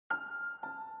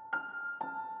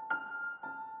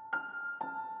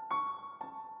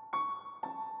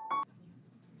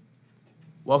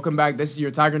Welcome back. This is your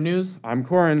Tiger News, I'm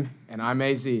Corin. and I'm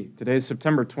AZ. Today's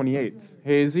September 28th.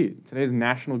 Hey, AZ, today's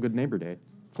National Good Neighbor Day.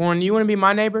 Corn, you want to be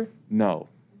my neighbor? No.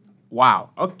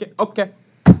 Wow. Okay.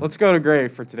 Let's go to Gray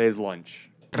for today's lunch.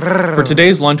 For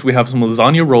today's lunch, we have some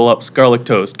lasagna roll-ups, garlic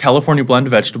toast, California blend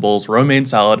vegetables, romaine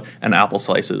salad, and apple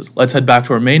slices. Let's head back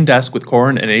to our main desk with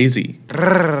Corin and AZ.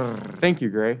 Thank you,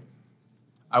 Gray.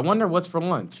 I wonder what's for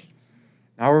lunch.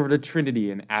 Now over to Trinity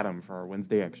and Adam for our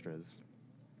Wednesday extras.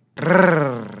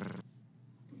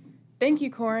 Thank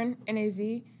you, Corin and AZ.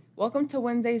 Welcome to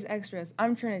Wednesday's Extras.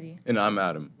 I'm Trinity. And I'm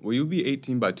Adam. Will you be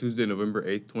 18 by Tuesday, November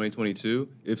 8th, 2022?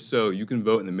 If so, you can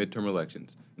vote in the midterm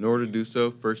elections. In order to do so,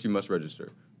 first you must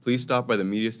register. Please stop by the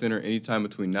Media Center anytime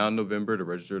between now and November to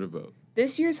register to vote.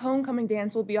 This year's homecoming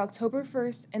dance will be October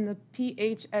 1st in the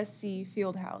PHSC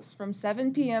Fieldhouse from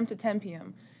 7 p.m. to 10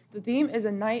 p.m. The theme is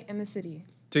A Night in the City.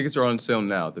 Tickets are on sale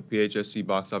now at the PHSC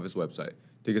box office website.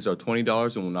 Tickets are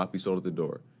 $20 and will not be sold at the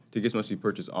door. Tickets must be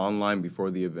purchased online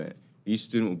before the event. Each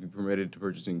student will be permitted to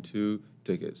purchasing 2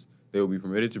 tickets. They will be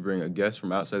permitted to bring a guest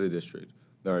from outside the district.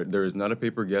 There is not a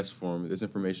paper guest form. This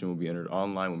information will be entered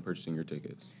online when purchasing your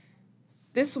tickets.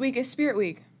 This week is Spirit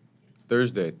Week.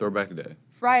 Thursday, Throwback Day.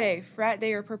 Friday, Frat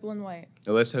Day or Purple and White.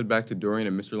 Now let's head back to Dorian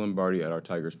and Mr. Lombardi at our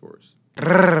Tiger Sports.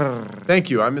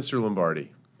 Thank you. I'm Mr.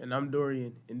 Lombardi. And I'm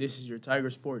Dorian, and this is your Tiger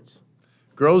Sports.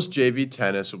 Girls JV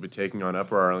tennis will be taking on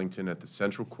Upper Arlington at the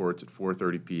Central Courts at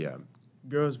 4:30 p.m.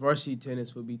 Girls varsity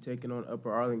tennis will be taking on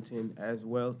Upper Arlington as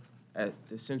well at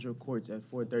the Central Courts at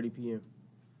 4:30 p.m.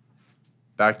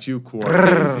 Back to you,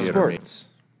 Corin. Sports.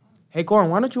 Hey, Corn,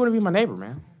 why don't you want to be my neighbor,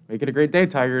 man? Make it a great day,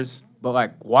 Tigers.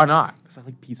 But, why not? Because I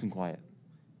like peace and quiet.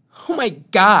 Oh, my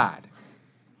God.